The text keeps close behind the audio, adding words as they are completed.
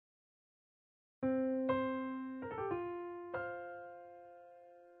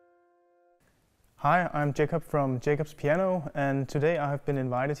Hi, I'm Jacob from Jacob's Piano, and today I have been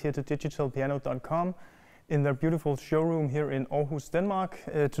invited here to digitalpiano.com in their beautiful showroom here in Aarhus, Denmark,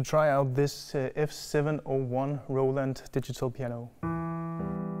 to try out this F-701 Roland digital piano.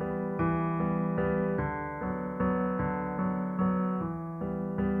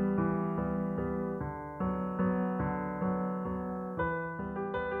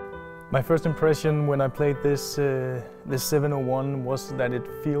 My first impression when I played this 701 was that it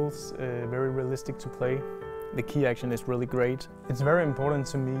feels very realistic to play. The key action is really great. It's very important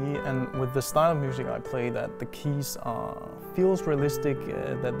to me, and with the style of music I play, that the keys feels realistic,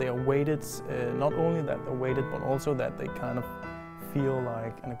 that they are weighted, not only that they're weighted, but also that they kind of feel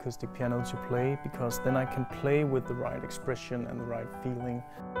like an acoustic piano to play, because then I can play with the right expression and the right feeling.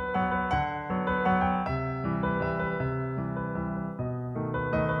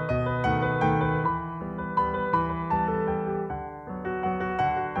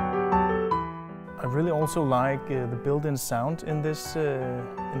 I really also like the built-in sound in this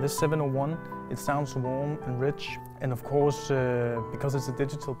 701. It sounds warm and rich, and of course, because it's a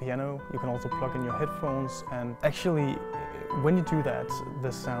digital piano, you can also plug in your headphones, and actually, when you do that,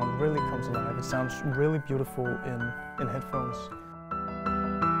 the sound really comes alive. It sounds really beautiful in headphones.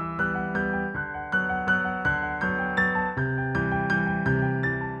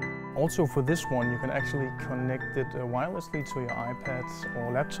 Also for this one, you can actually connect it wirelessly to your iPads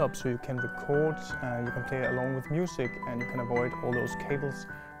or laptop, so you can record, you can play along with music, and you can avoid all those cables.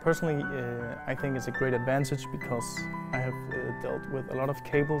 Personally, I think it's a great advantage because I have dealt with a lot of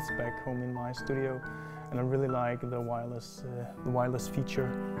cables back home in my studio, and I really like the wireless feature.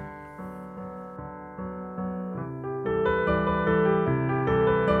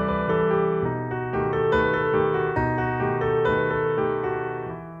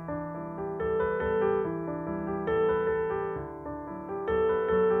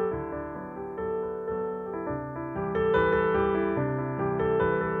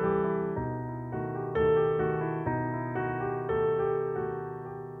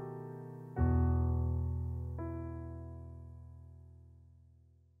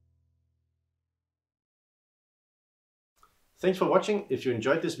 Thanks for watching. If you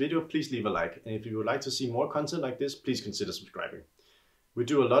enjoyed this video, please leave a like. And if you would like to see more content like this, please consider subscribing. We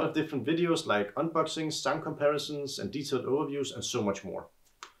do a lot of different videos like unboxings, sound comparisons, and detailed overviews, and so much more.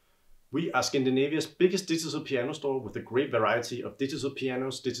 We are Scandinavia's biggest digital piano store with a great variety of digital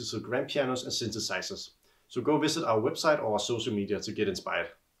pianos, digital grand pianos, and synthesizers. So go visit our website or our social media to get inspired.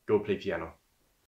 Go play piano.